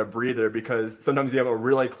 no, I need a breather because sometimes you have a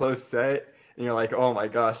really close set and you're like, oh my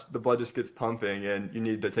gosh, the blood just gets pumping and you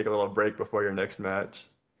need to take a little break before your next match.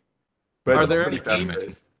 But Are it's there pretty any fast games?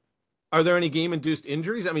 paced. Are there any game-induced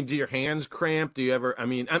injuries? I mean, do your hands cramp? Do you ever? I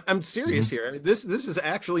mean, I'm serious here. I mean, this is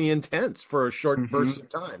actually intense for a short burst of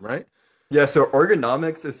time, right? Yeah, so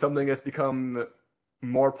ergonomics is something that's become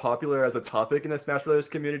more popular as a topic in the Smash Brothers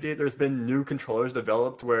community. There's been new controllers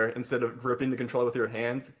developed where instead of gripping the controller with your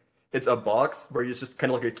hands, it's a box where it's just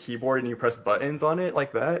kind of like a keyboard and you press buttons on it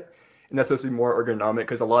like that. And that's supposed to be more ergonomic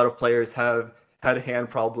because a lot of players have had hand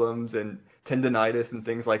problems and tendonitis and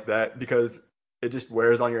things like that because it just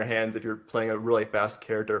wears on your hands if you're playing a really fast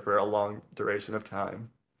character for a long duration of time.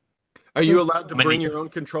 Are you allowed to How bring many? your own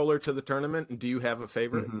controller to the tournament? And do you have a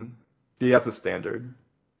favorite? Hmm. Yeah, that's a standard.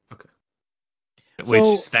 Okay. Which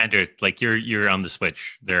So standard? Like you're on the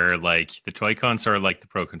Switch. They're like the Joy Cons or like the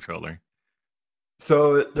Pro controller.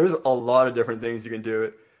 So there's a lot of different things you can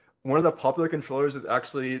do. One of the popular controllers is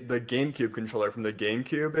actually the GameCube controller from the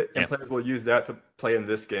GameCube, and Yeah, players will use that to play in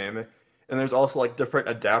this game. And there's also like different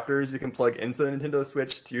adapters you can plug into the Nintendo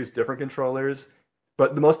Switch to use different controllers.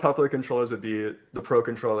 But the most popular controllers would be the Pro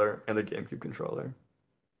controller and the GameCube controller.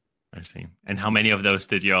 I see. And how many of those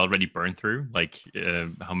did you already burn through? Like,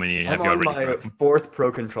 how many I'm have you on already my broken? fourth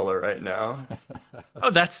Pro controller right now. Oh,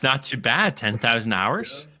 that's not too bad. 10,000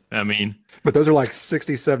 hours. I mean, But those are like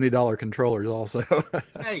 $60, $70 controllers also.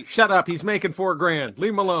 Hey, shut up! He's making $4,000.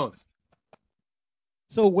 Leave him alone.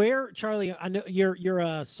 so where, Charlie? I know you're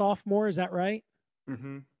a sophomore. Is that right?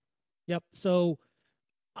 Hmm. Yep. So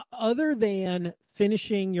other than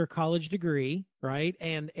finishing your college degree, right,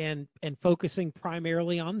 and focusing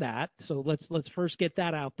primarily on that, so let's first get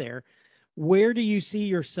that out there. Where do you see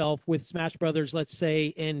yourself with Smash Brothers, let's say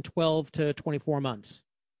in 12 to 24 months?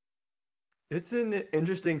 It's an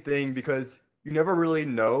interesting thing because you never really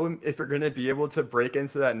know if you're going to be able to break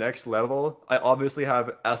into that next level. I obviously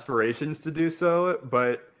have aspirations to do so,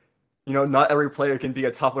 but not every player can be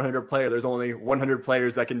a top 100 player. There's only 100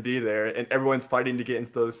 players that can be there, and everyone's fighting to get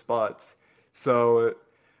into those spots. So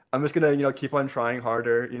I'm just gonna, keep on trying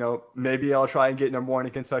harder. Maybe I'll try and get number 1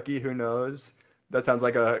 in Kentucky. Who knows? That sounds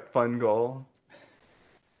like a fun goal.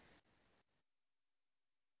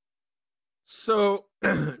 So,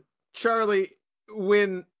 Charlie,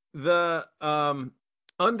 when the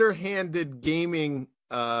underhanded gaming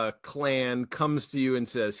clan comes to you and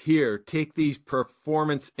says, "Here, take these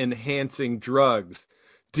performance enhancing drugs,"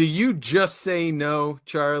 do you just say no,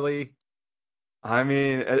 Charlie? I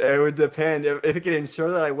mean, it would depend. If it could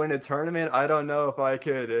ensure that I win a tournament, I don't know if I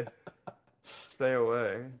could stay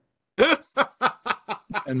away.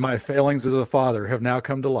 And my failings as a father have now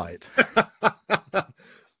come to light.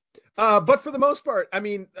 But for the most part, I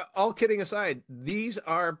mean, all kidding aside, these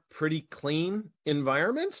are pretty clean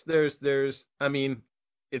environments. I mean,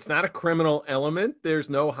 it's not a criminal element. There's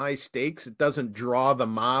no high stakes. It doesn't draw the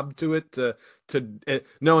mob to it.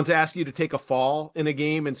 No one's asked you to take a fall in a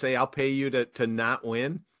game and say, "I'll pay you to not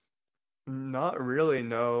win." Not really,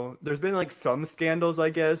 no. There's been like some scandals, I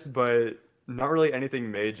guess, but not really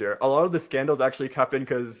anything major. A lot of the scandals actually happen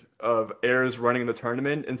because of errors running the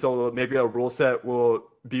tournament, and so maybe a rule set will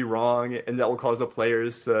be wrong, and that will cause the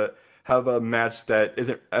players to have a match that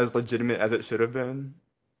isn't as legitimate as it should have been.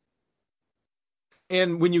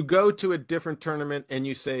 And when you go to a different tournament and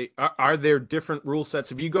you say, are there different rule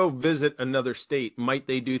sets? If you go visit another state, might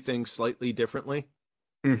they do things slightly differently?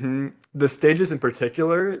 The stages in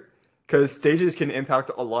particular, because stages can impact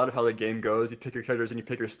a lot of how the game goes. You pick your characters and you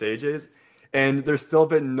pick your stages. And there's still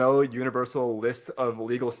been no universal list of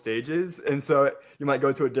legal stages. And so you might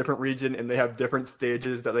go to a different region and they have different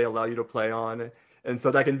stages that they allow you to play on. And so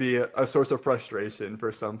that can be a source of frustration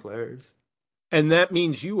for some players. And that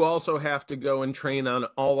means you also have to go and train on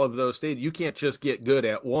all of those stages. You can't just get good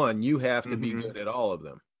at one. You have to be good at all of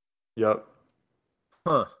them. Yep.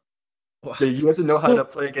 Huh. Yeah, you have to know how to So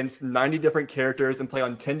play against 90 different characters and play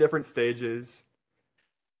on 10 different stages.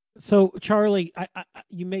 So Charlie,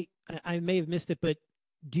 I may have missed it, but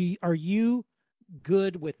are you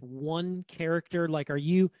good with one character? Like,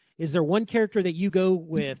 is there one character that you go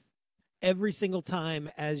with every single time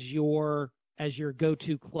as your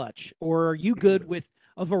go-to clutch, or are you good with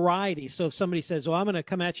a variety? So if somebody says, well, I'm going to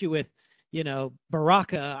come at you with,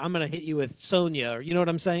 Baraka, I'm going to hit you with Sonya, or you know what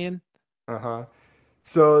I'm saying? Uh-huh.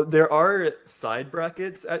 So there are side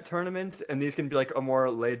brackets at tournaments, and these can be like a more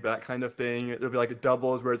laid back kind of thing. There'll be like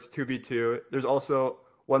doubles where it's 2v2. There's also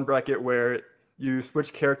one bracket where you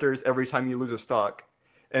switch characters every time you lose a stock.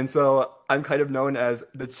 And so I'm kind of known as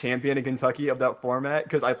the champion in Kentucky of that format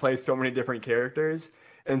because I play so many different characters.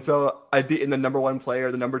 And so I've beaten the number one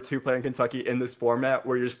player, the number two player in Kentucky in this format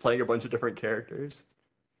where you're just playing a bunch of different characters.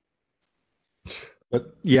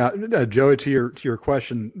 But yeah, Joey, to your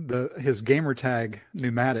question, his gamer tag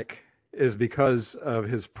pneumatic is because of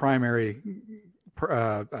his primary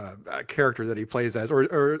character that he plays as,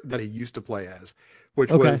 or that he used to play as, which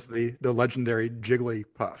Okay. was the legendary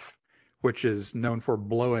Jigglypuff, which is known for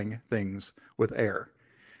blowing things with air.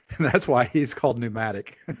 And that's why he's called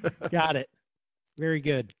pneumatic. Got it. Very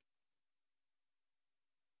good.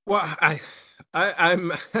 Well,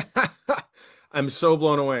 I'm I'm so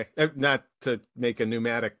blown away. Not to make a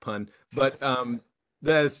pneumatic pun, but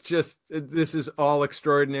this is all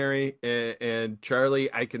extraordinary. And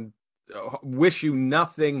Charlie, I can wish you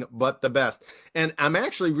nothing but the best. And I'm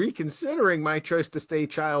actually reconsidering my choice to stay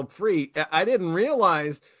child free. I didn't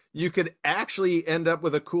realize you could actually end up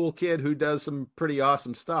with a cool kid who does some pretty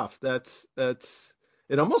awesome stuff. That's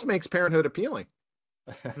it almost makes parenthood appealing.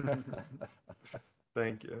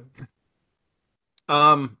 Thank you.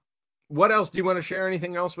 Um, what else do you want to share?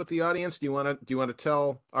 Anything else with the audience? Do you want to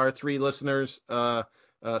tell our three listeners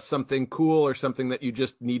something cool or something that you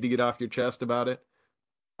just need to get off your chest about it?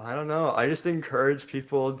 I don't know. I just encourage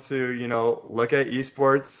people to, look at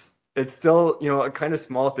esports. It's still, a kind of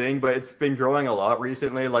small thing, but it's been growing a lot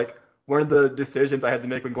recently. Like one of the decisions I had to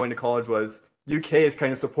make when going to college was UK is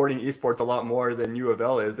kind of supporting esports a lot more than U of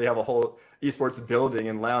L is. They have a whole esports building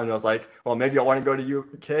and lounge. I was like, well, maybe I want to go to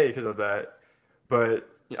UK because of that. But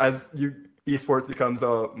as esports becomes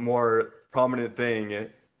a more prominent thing,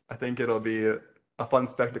 I think it'll be a fun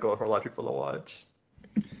spectacle for a lot of people to watch.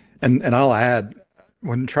 And I'll add,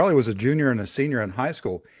 when Charlie was a junior and a senior in high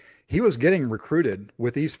school, he was getting recruited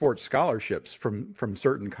with esports scholarships from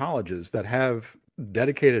certain colleges that have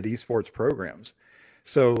dedicated esports programs.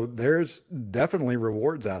 So there's definitely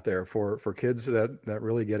rewards out there for kids that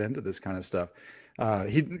really get into this kind of stuff.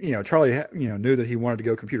 Charlie, knew that he wanted to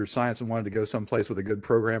go computer science and wanted to go someplace with a good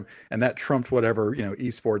program, and that trumped whatever,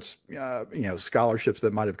 esports, scholarships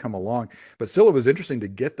that might have come along. But still, it was interesting to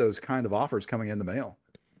get those kind of offers coming in the mail.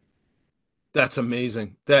 That's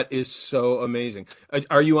amazing. That is so amazing.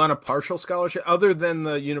 Are you on a partial scholarship other than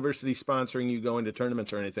the university sponsoring you going to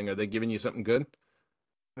tournaments or anything? Are they giving you something good?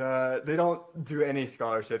 They don't do any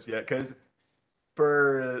scholarships yet because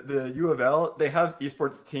for the U of L, they have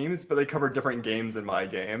esports teams, but they cover different games in my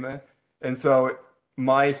game. And so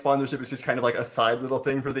my sponsorship is just kind of like a side little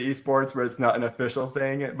thing for the esports where it's not an official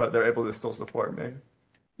thing, but they're able to still support me.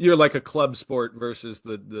 You're like a club sport versus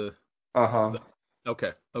Uh-huh. the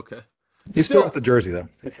okay, okay. He's still got Still, the jersey though.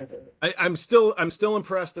 I'm still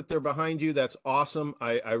impressed that they're behind you. That's awesome.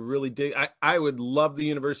 I really dig. I would love the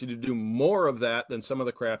university to do more of that than some of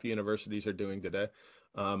the crappy universities are doing today.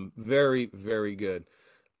 Very, very good.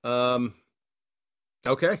 Um,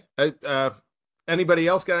 okay. Anybody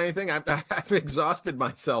else got anything? I've exhausted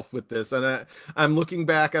myself with this, and I'm looking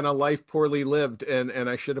back on a life poorly lived, and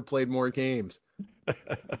I should have played more games.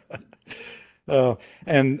 Oh,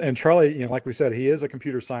 and Charlie, like we said, he is a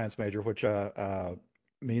computer science major, which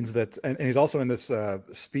means that, and he's also in this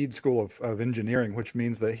speed school of engineering, which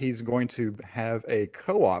means that he's going to have a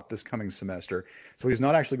co-op this coming semester. So he's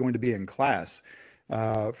not actually going to be in class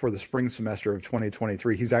for the spring semester of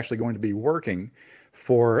 2023. He's actually going to be working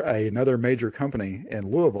for another major company in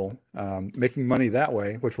Louisville, making money that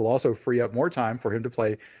way, which will also free up more time for him to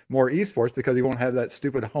play more esports because he won't have that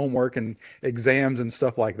stupid homework and exams and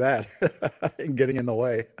stuff like that getting in the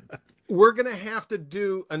way. We're going to have to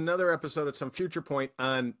do another episode at some future point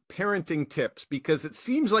on parenting tips because it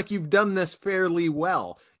seems like you've done this fairly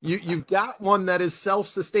well. You've got one that is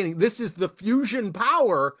self-sustaining. This is the fusion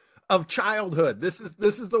power of childhood. This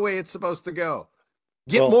is the way it's supposed to go.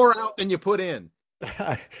 Get Well, more out than you put in.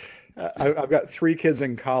 I've got three kids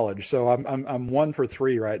in college, so I'm one for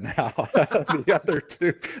three right now. The other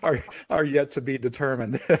two are yet to be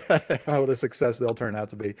determined how a success they'll turn out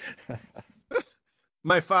to be.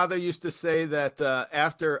 My father used to say that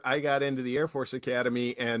after I got into the Air Force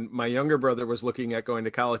Academy and my younger brother was looking at going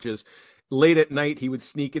to colleges, late at night, he would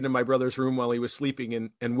sneak into my brother's room while he was sleeping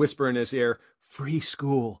and whisper in his ear, "Free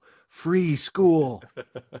school, free school."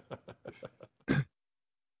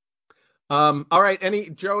 All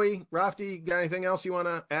right. Joey, Rafty, got anything else you want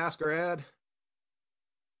to ask or add?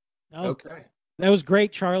 No. Okay. That was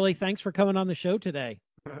great, Charlie. Thanks for coming on the show today.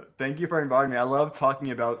 Thank you for inviting me. I love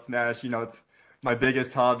talking about Smash. It's my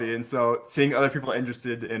biggest hobby. And so seeing other people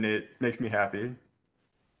interested in it makes me happy.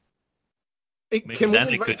 Can we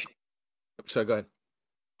invite you? So go ahead.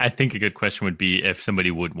 I think a good question would be if somebody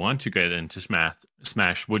would want to get into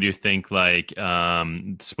Smash, would you think like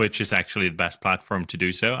Switch is actually the best platform to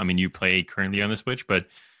do so? I mean, you play currently on the Switch, but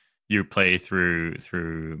you play through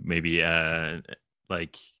maybe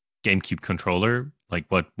like GameCube controller. Like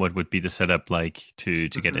what would be the setup like to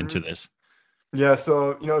get into this? Yeah,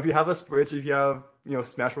 so if you have a Switch, if you have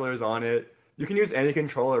Smash Brothers on it, you can use any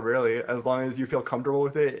controller really, as long as you feel comfortable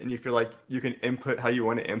with it and you feel like you can input how you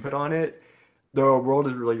want to input on it. The world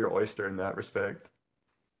is really your oyster in that respect.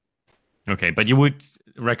 Okay, but you would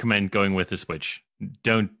recommend going with the Switch.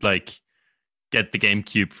 Don't like get the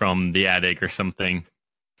GameCube from the attic or something.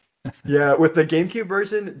 Yeah, with the GameCube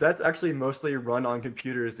version, that's actually mostly run on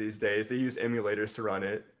computers these days. They use emulators to run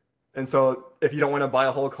it. And so if you don't want to buy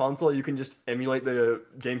a whole console, you can just emulate the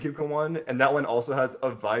GameCube one. And that one also has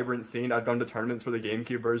a vibrant scene. I've gone to tournaments for the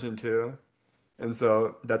GameCube version too. And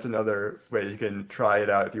so that's another way you can try it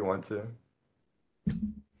out if you want to.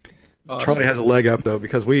 Charlie has a leg up though,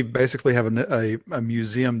 because we basically have a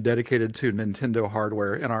museum dedicated to Nintendo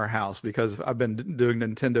hardware in our house, because I've been doing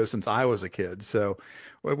Nintendo since I was a kid. So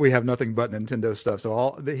we have nothing but Nintendo stuff.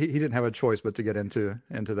 So he didn't have a choice but to get into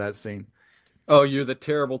that scene. Oh, you're the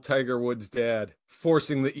terrible Tiger Woods dad,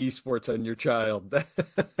 forcing the eSports on your child.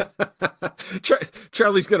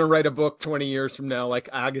 Charlie's going to write a book 20 years from now like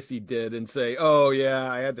Agassi did and say, "Oh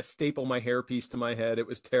yeah, I had to staple my hairpiece to my head. It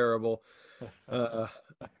was terrible."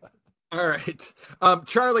 All right.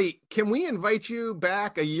 Charlie, can we invite you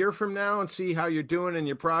back a year from now and see how you're doing and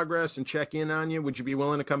your progress and check in on you? Would you be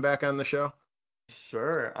willing to come back on the show?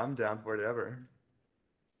 Sure. I'm down for whatever.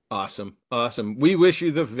 Awesome. We wish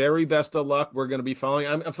you the very best of luck. We're going to be following.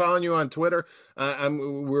 I'm following you on Twitter.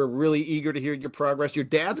 We're really eager to hear your progress. Your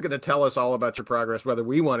dad's going to tell us all about your progress, whether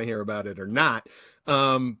we want to hear about it or not.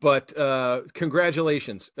 But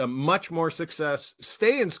congratulations. Much more success.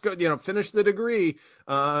 Stay in school, finish the degree,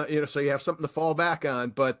 so you have something to fall back on,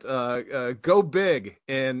 but go big.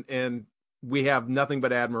 And we have nothing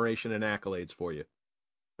but admiration and accolades for you.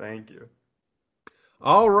 Thank you.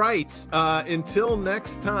 All right. Until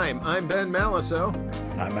next time, I'm Ben Maliso.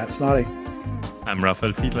 I'm Matt Snoddy. I'm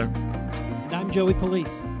Rafael Fiedler. And I'm Joey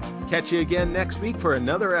Police. Catch you again next week for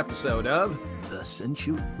another episode of The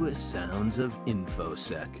Sensuous Sounds of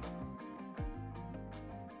InfoSec.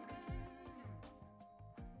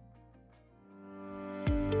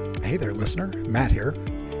 Hey there, listener. Matt here.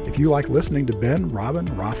 If you like listening to Ben, Robin,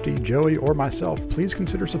 Rafty, Joey, or myself, please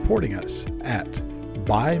consider supporting us at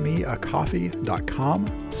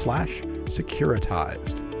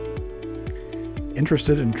buymeacoffee.com/securitized.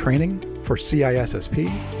 Interested in training for CISSP,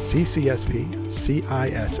 CCSP,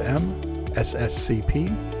 CISM, SSCP,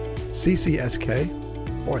 CCSK,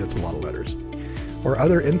 boy, that's a lot of letters, or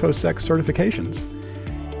other InfoSec certifications?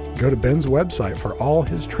 Go to Ben's website for all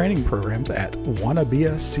his training programs at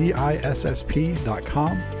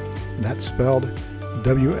wannabeacissp.com, and that's spelled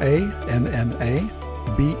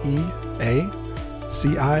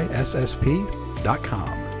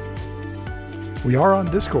WANNABEACISSP.com. We are on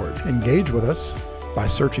Discord. Engage with us by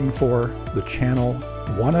searching for the channel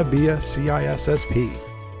Wanna Be a CISSP.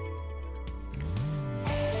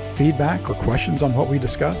 Feedback or questions on what we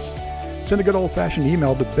discuss? Send a good old-fashioned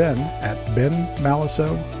email to Ben at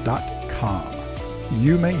benmaliso.com.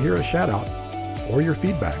 You may hear a shout-out or your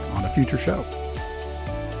feedback on a future show.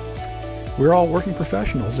 We're all working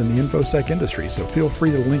professionals in the InfoSec industry, so feel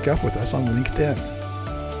free to link up with us on LinkedIn.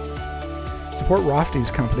 Support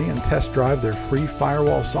Rafty's company and test drive their free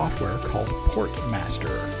firewall software called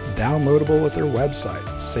Portmaster, downloadable at their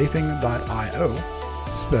website, safing.io,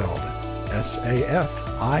 spelled SAFING.io.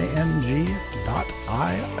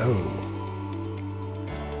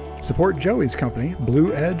 Support Joey's company,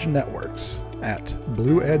 Blue Edge Networks, at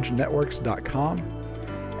blueedgenetworks.com,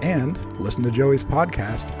 and listen to Joey's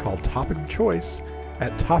podcast called Topic of Choice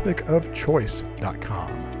at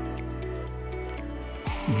topicofchoice.com.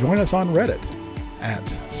 Join us on Reddit at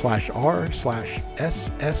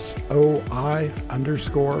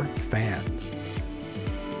 /r/SSOI_fans.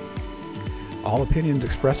 All opinions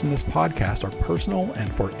expressed in this podcast are personal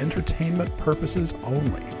and for entertainment purposes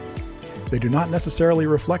only. They do not necessarily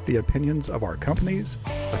reflect the opinions of our companies,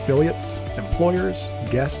 affiliates, employers,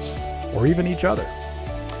 guests, or even each other.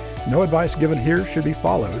 No advice given here should be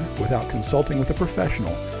followed without consulting with a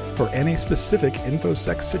professional for any specific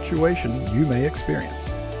InfoSec situation you may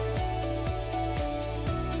experience.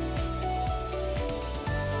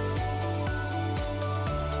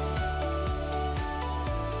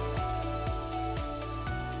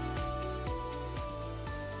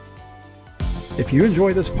 If you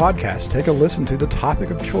enjoy this podcast, take a listen to The Topic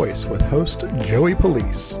of Choice with host Joey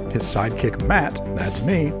Police, his sidekick Matt, that's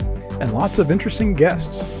me, and lots of interesting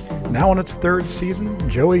guests. Now in its third season,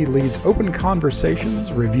 Joey leads open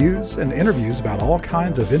conversations, reviews, and interviews about all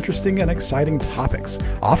kinds of interesting and exciting topics,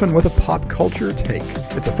 often with a pop culture take.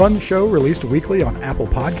 It's a fun show released weekly on Apple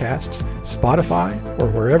Podcasts, Spotify, or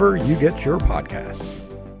wherever you get your podcasts.